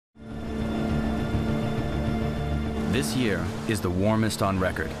This year is the warmest on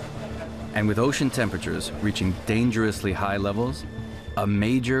record. And with ocean temperatures reaching dangerously high levels, a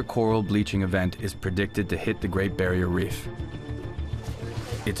major coral bleaching event is predicted to hit the Great Barrier Reef.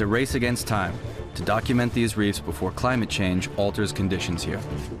 It's a race against time to document these reefs before climate change alters conditions here.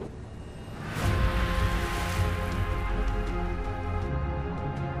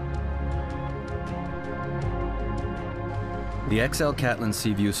 The XL Catlin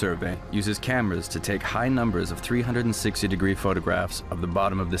Sea View Survey uses cameras to take high numbers of 360-degree photographs of the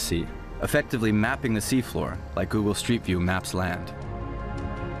bottom of the sea, effectively mapping the seafloor like Google Street View maps land.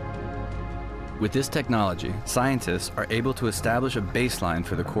 With this technology, scientists are able to establish a baseline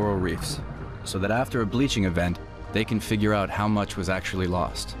for the coral reefs, so that after a bleaching event, they can figure out how much was actually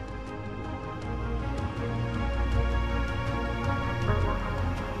lost.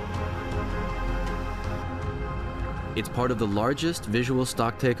 It's part of the largest visual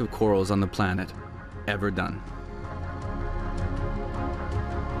stocktake of corals on the planet ever done.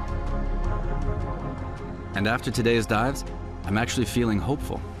 And after today's dives, I'm actually feeling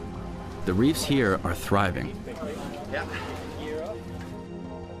hopeful. The reefs here are thriving.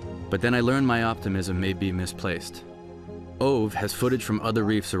 But then I learned my optimism may be misplaced. Ove has footage from other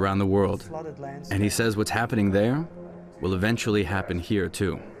reefs around the world, and he says what's happening there will eventually happen here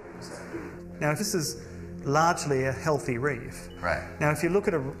too. Now, this is largely a healthy reef. Right. Now, if you look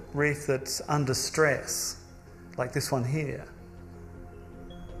at a reef that's under stress, like this one here,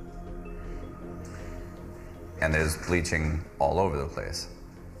 and there's bleaching all over the place,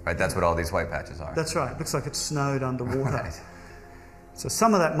 right? That's what all these white patches are. That's right. Looks like it's snowed underwater. Right. So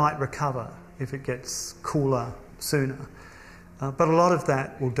some of that might recover if it gets cooler sooner. But a lot of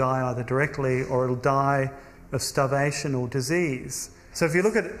that will die either directly or it'll die of starvation or disease. So if you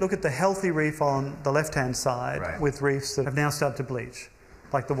look at the healthy reef on the left-hand side, right, with reefs that have now started to bleach,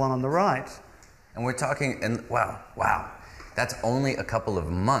 like the one on the right. And we're talking, and wow, that's only a couple of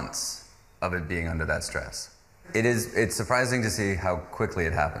months of it being under that stress. It's surprising to see how quickly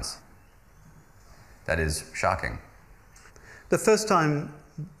it happens. That is shocking. The first time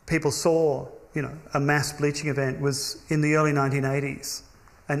people saw, a mass bleaching event was in the early 1980s,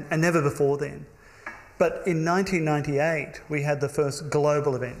 and never before then. But in 1998, we had the first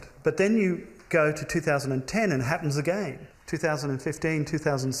global event. But then you go to 2010 and it happens again. 2015,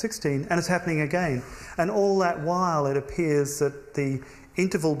 2016, and it's happening again. And all that while, it appears that the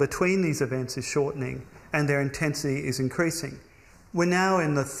interval between these events is shortening and their intensity is increasing. We're now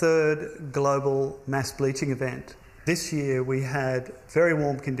in the third global mass bleaching event. This year we had very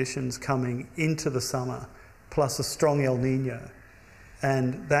warm conditions coming into the summer, plus a strong El Nino.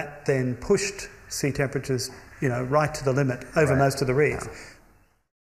 And that then pushed sea temperatures, right to the limit over most of the reef.